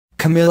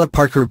Camilla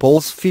Parker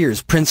Bowles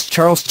fears Prince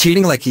Charles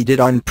cheating like he did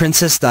on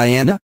Princess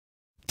Diana?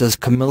 Does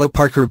Camilla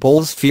Parker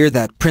Bowles fear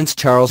that Prince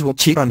Charles will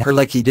cheat on her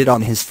like he did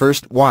on his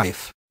first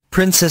wife,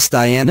 Princess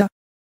Diana?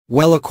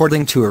 Well,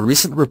 according to a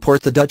recent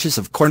report, the Duchess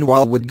of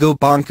Cornwall would go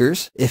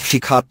bonkers if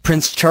she caught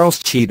Prince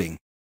Charles cheating.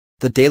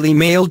 The Daily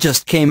Mail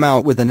just came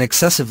out with an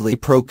excessively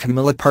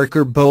pro-Camilla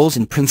Parker Bowles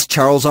and Prince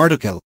Charles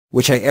article,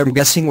 which I am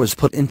guessing was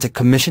put into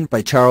commission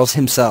by Charles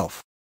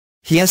himself.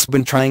 He has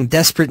been trying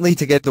desperately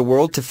to get the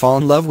world to fall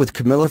in love with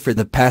Camilla for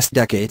the past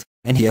decade,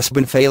 and he has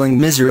been failing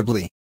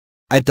miserably.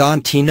 I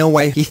don't know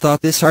why he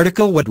thought this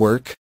article would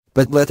work,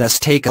 but let us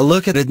take a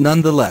look at it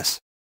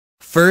nonetheless.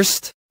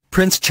 First,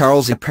 Prince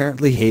Charles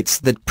apparently hates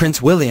that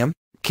Prince William,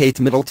 Kate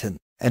Middleton,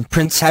 and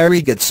Prince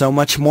Harry get so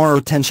much more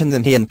attention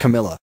than he and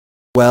Camilla.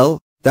 Well,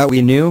 that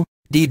we knew,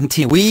 didn't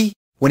we,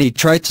 when he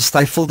tried to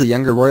stifle the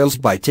younger royals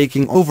by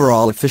taking over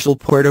all official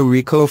Puerto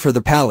Rico for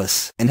the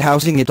palace and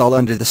housing it all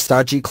under the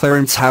stodgy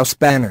Clarence House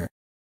banner.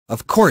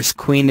 Of course,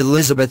 Queen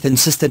Elizabeth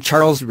insisted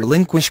Charles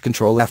relinquish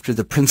control after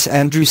the Prince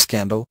Andrew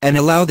scandal and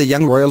allow the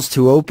young royals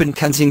to open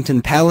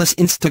Kensington Palace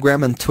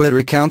Instagram and Twitter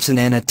accounts in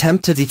an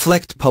attempt to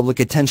deflect public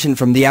attention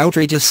from the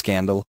outrageous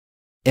scandal.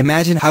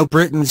 Imagine how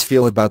Britons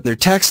feel about their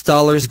tax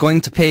dollars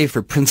going to pay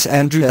for Prince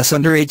Andrew's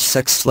underage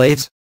sex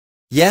slaves.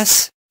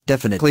 Yes,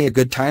 definitely a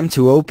good time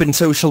to open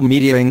social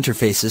media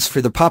interfaces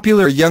for the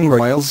popular young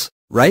royals,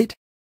 right?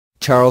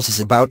 Charles is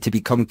about to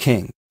become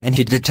king, and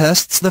he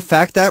detests the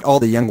fact that all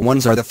the young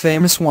ones are the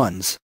famous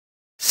ones.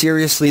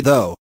 Seriously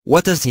though,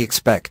 what does he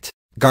expect?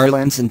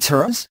 Garlands and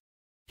tiaras?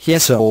 He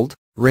is old,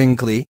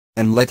 wrinkly,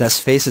 and let us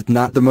face it,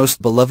 not the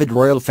most beloved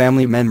royal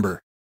family member.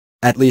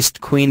 At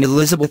least Queen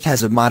Elizabeth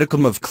has a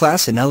modicum of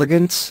class and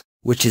elegance,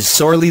 which is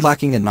sorely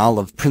lacking in all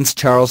of Prince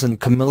Charles and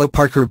Camilla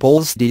Parker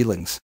Bowles'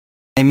 dealings.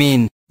 I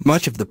mean,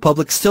 much of the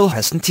public still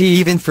hasn't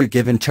even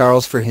forgiven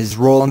Charles for his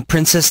role in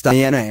Princess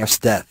Diana's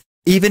death,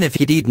 even if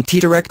he didn't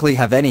directly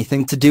have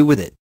anything to do with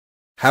it.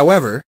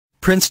 However,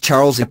 Prince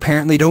Charles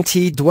apparently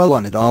don't dwell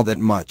on it all that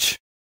much.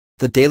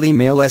 The Daily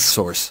Mail's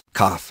source,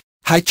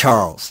 Hi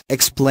Charles,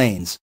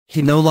 explains,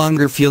 he no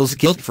longer feels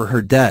guilt for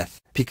her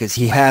death, because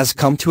he has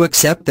come to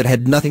accept that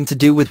had nothing to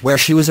do with where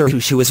she was or who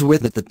she was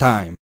with at the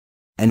time.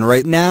 And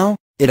right now,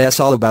 it is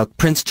all about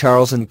Prince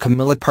Charles and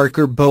Camilla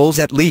Parker Bowles,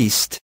 at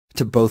least,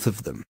 to both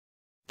of them.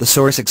 The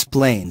source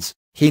explains,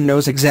 he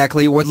knows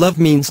exactly what love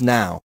means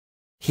now.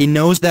 He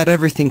knows that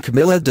everything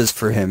Camilla does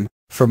for him,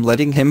 from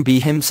letting him be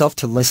himself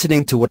to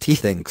listening to what he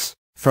thinks,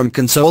 from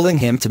consoling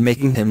him to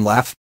making him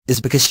laugh, is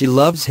because she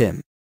loves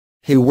him.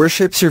 He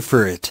worships her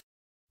for it.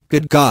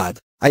 Good God,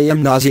 I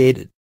am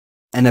nauseated.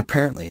 And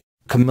apparently,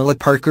 Camilla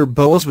Parker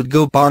Bowles would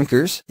go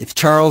bonkers if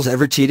Charles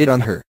ever cheated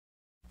on her.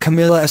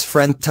 Camilla's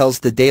friend tells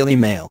the Daily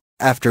Mail,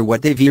 after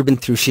what they've been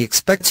through, she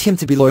expects him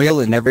to be loyal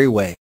in every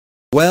way.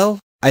 Well,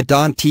 I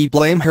don't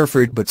blame her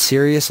for it, but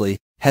seriously,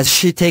 has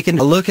she taken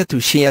a look at who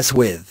she is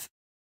with?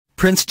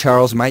 Prince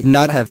Charles might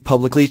not have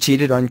publicly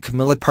cheated on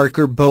Camilla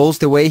Parker Bowles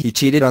the way he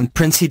cheated on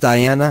Princess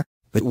Diana,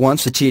 but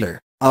once a cheater,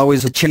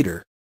 always a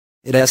cheater.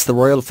 It is the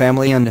royal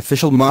family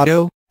unofficial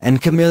motto,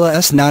 and Camilla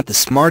is not the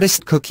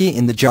smartest cookie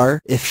in the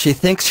jar if she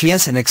thinks she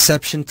is an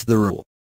exception to the rule.